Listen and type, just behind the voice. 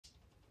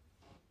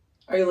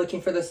Are you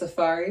looking for the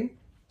safari?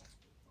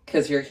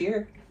 Because you're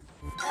here.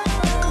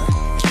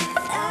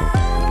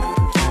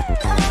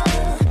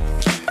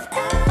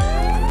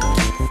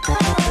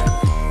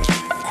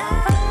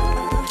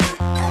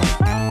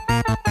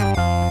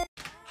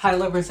 Hi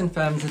lovers and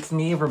femmes, it's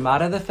me,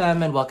 Ramada the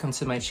Femme, and welcome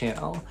to my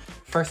channel.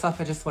 First off,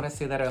 I just want to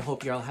say that I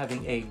hope you're all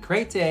having a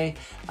great day,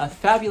 a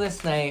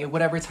fabulous night,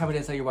 whatever time it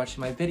is that you're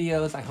watching my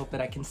videos. I hope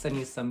that I can send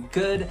you some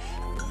good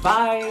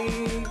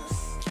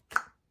vibes.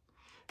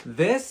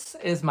 This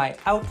is my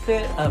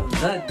outfit of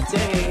the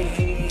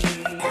day.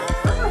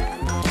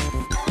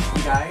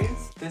 You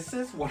guys, this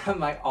is one of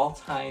my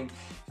all-time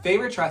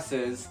favorite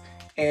dresses,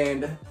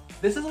 and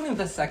this is only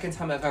the second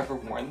time I've ever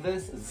worn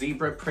this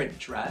zebra print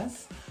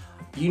dress.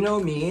 You know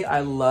me, I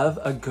love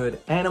a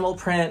good animal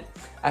print.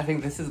 I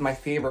think this is my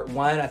favorite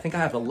one. I think I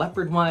have a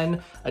leopard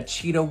one, a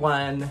cheetah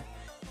one,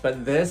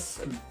 but this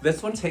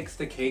one takes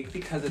the cake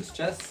because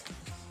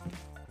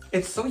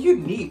it's so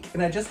unique,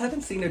 and I just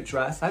haven't seen a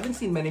dress. I haven't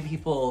seen many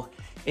people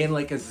in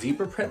like a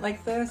zebra print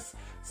like this,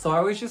 so I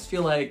always just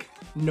feel like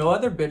no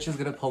other bitch is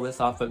gonna pull this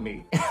off but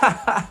me.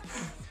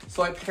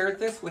 So I paired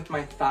this with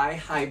my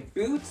thigh-high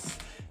boots.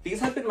 These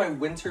have been my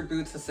winter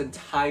boots this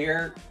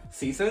entire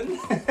season.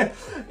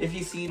 If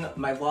you've seen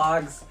my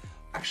vlogs,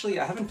 actually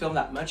I haven't filmed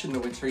that much in the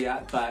winter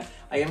yet, but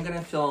I am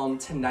gonna film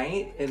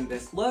tonight in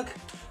this look.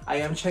 I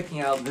am checking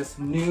out this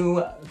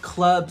new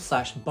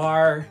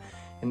club/bar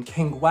in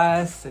King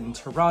West in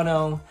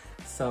Toronto,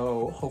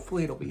 so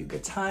hopefully it'll be a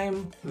good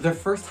time. The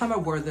first time I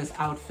wore this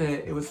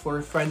outfit, it was for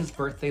a friend's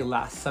birthday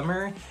last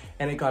summer,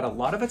 and it got a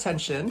lot of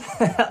attention,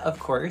 of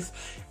course,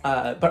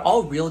 but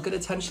all real good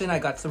attention. I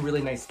got some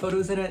really nice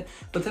photos in it,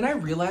 but then I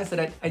realized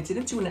that I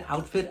didn't do an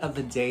outfit of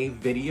the day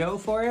video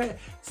for it,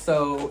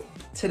 so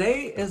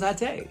today is that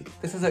day.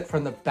 This is it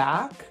from the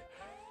back.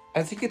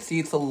 As you can see,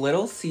 it's a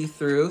little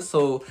see-through,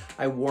 so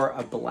I wore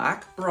a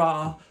black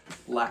bra,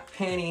 black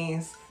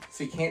panties,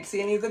 so you can't see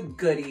any of the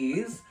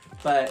goodies,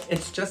 but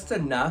it's just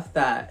enough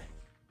that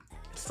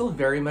it's still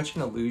very much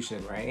an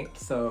illusion, right?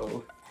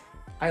 So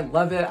I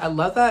love it. I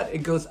love that it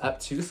goes up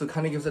too, so it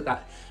kind of gives it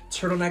that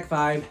turtleneck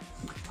vibe.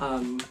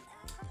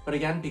 But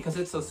again, because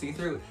it's so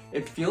see-through,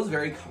 it feels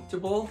very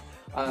comfortable.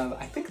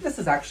 I think this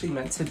is actually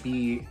meant to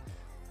be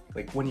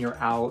like when you're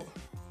out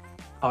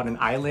on an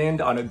island,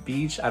 on a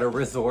beach, at a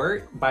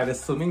resort, by the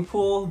swimming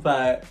pool,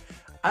 but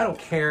I don't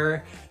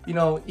care. You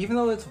know, even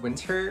though it's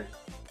winter,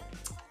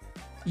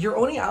 you're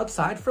only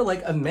outside for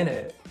like a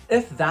minute,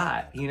 if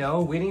that, you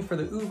know, waiting for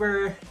the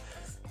Uber,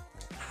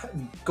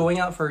 going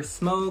out for a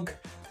smoke,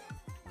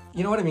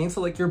 you know what I mean?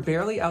 So like you're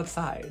barely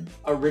outside.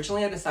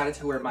 Originally I decided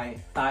to wear my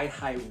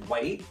thigh-high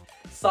white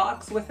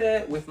socks with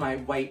it, with my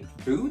white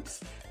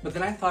boots, but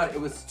then I thought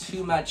it was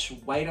too much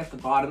white at the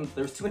bottom.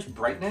 There was too much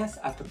brightness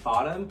at the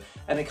bottom,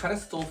 and it kind of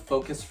stole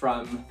focus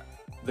from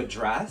the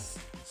dress.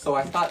 So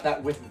I thought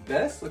that with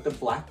this, with the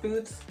black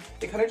boots,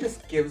 it kind of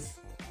just gives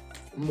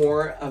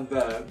more of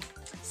the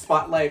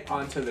spotlight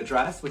onto the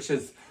dress, which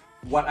is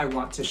what I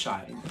want to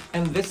shine.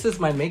 And this is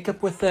my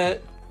makeup with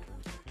it.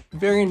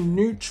 Very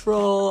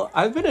neutral.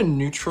 I've been a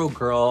neutral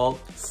girl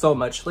so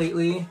much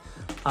lately.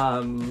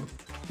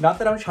 Not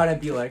that I'm trying to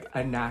be like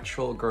a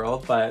natural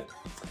girl, but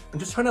I'm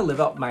just trying to live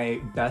out my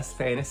best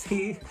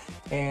fantasy,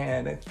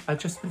 and I've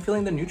just been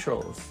feeling the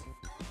neutrals.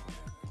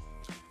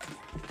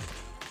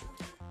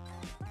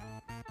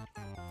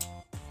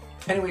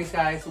 Anyways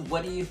guys,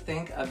 what do you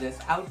think of this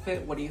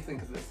outfit? What do you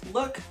think of this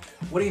look?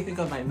 What do you think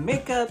of my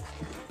makeup?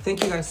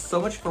 Thank you guys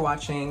so much for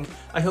watching.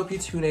 I hope you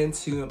tune in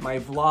to my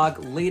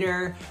vlog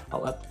later.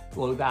 I'll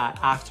upload that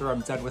after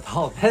I'm done with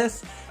all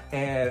this.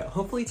 And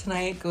hopefully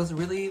tonight goes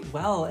really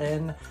well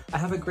and I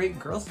have a great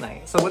girls'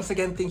 night. So once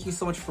again, thank you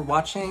so much for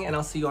watching, and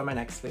I'll see you on my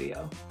next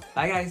video.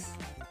 Bye guys.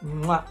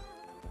 Mwah.